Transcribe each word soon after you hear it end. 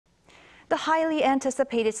The highly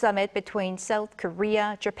anticipated summit between South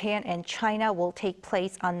Korea, Japan, and China will take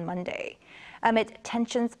place on Monday. Amid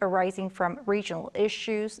tensions arising from regional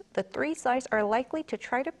issues, the three sides are likely to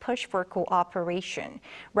try to push for cooperation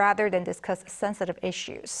rather than discuss sensitive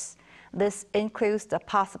issues. This includes the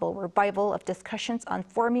possible revival of discussions on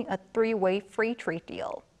forming a three-way free trade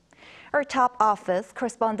deal. Our top office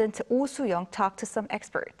correspondent Oh Soo-young talked to some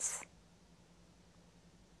experts.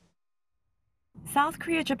 South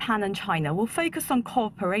Korea, Japan and China will focus on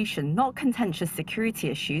cooperation, not contentious security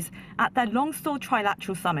issues, at their long-stalled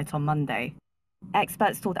trilateral summit on Monday.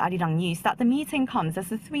 Experts told Arirang that the meeting comes as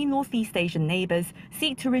the three Northeast Asian neighbors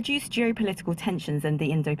seek to reduce geopolitical tensions in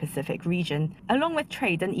the Indo-Pacific region, along with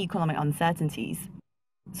trade and economic uncertainties.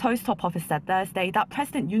 Seoul's top office said Thursday that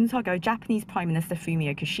President Yoon Suk Yeol, Japanese Prime Minister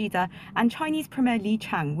Fumio Kishida, and Chinese Premier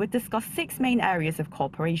Qiang would discuss 6 main areas of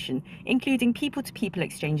cooperation, including people-to-people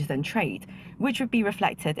exchanges and trade, which would be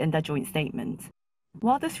reflected in their joint statement.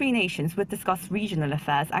 While the three nations would discuss regional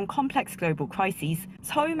affairs and complex global crises,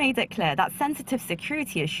 Seoul made it clear that sensitive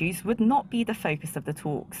security issues would not be the focus of the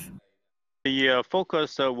talks. The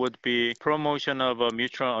focus would be promotion of a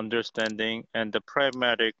mutual understanding and the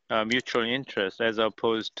pragmatic mutual interest as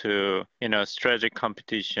opposed to strategic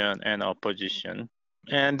competition and opposition.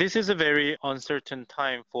 And this is a very uncertain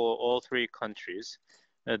time for all three countries.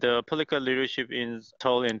 The political leadership in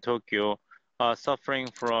Seoul and Tokyo are suffering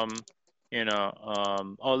from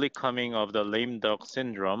early coming of the lame duck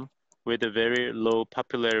syndrome with very low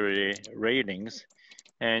popularity ratings.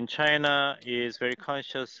 And China is very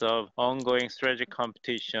conscious of ongoing strategic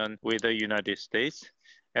competition with the United States,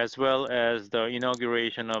 as well as the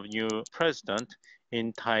inauguration of new president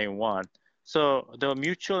in Taiwan. So the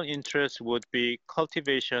mutual interest would be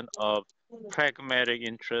cultivation of pragmatic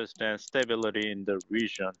interest and stability in the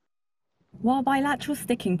region. While bilateral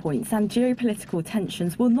sticking points and geopolitical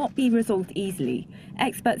tensions will not be resolved easily,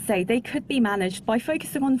 experts say they could be managed by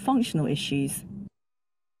focusing on functional issues.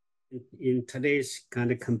 In today's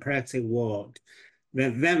kind of complex world,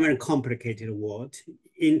 very complicated world,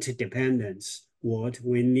 interdependence world,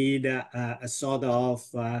 we need a sort of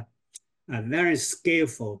a very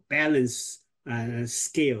skillful balance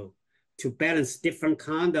skill to balance different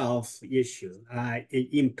kind of issue,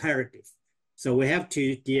 imperative. So we have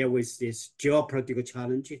to deal with this geopolitical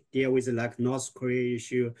challenge, deal with like North Korea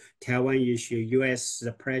issue, Taiwan issue, US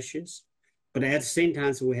pressures. But at the same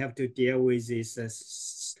time, we have to deal with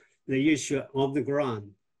this the issue on the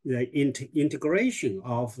ground, the integration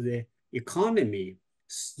of the economy,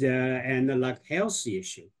 and like health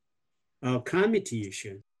issue, climate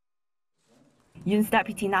issue. Yoon's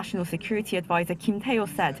Deputy National Security Advisor Kim Tae-ho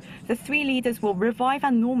said the three leaders will revive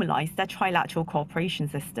and normalize their trilateral cooperation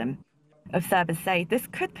system. Observers say this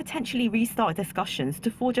could potentially restart discussions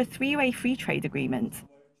to forge a three-way free trade agreement.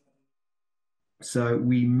 So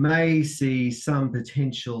we may see some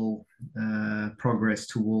potential progress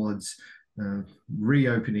towards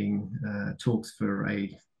reopening talks for a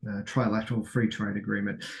trilateral free trade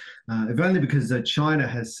agreement, if only because China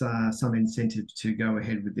has some incentive to go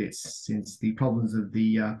ahead with this, since the problems of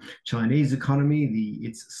the Chinese economy,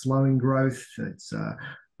 its slowing growth, its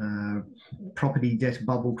property debt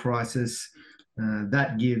bubble crisis,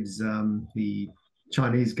 that gives the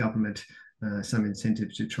Chinese government some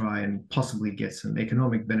incentive to try and possibly get some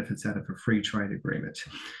economic benefits out of a free trade agreement.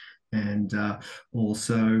 And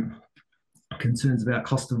also concerns about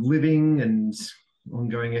cost of living and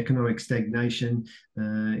ongoing economic stagnation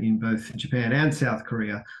in both Japan and South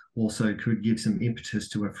Korea also could give some impetus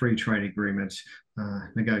to a free trade agreement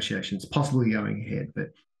negotiations possibly going ahead.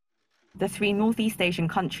 But the three Northeast Asian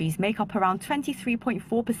countries make up around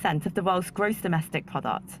 23.4% of the world's gross domestic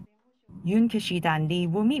product. Yoon, Kishida and Lee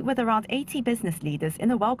will meet with around 80 business leaders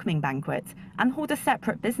in a welcoming banquet and hold a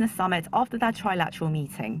separate business summit after their trilateral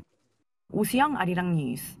meeting. Oh Soo-young, Arirang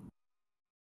News.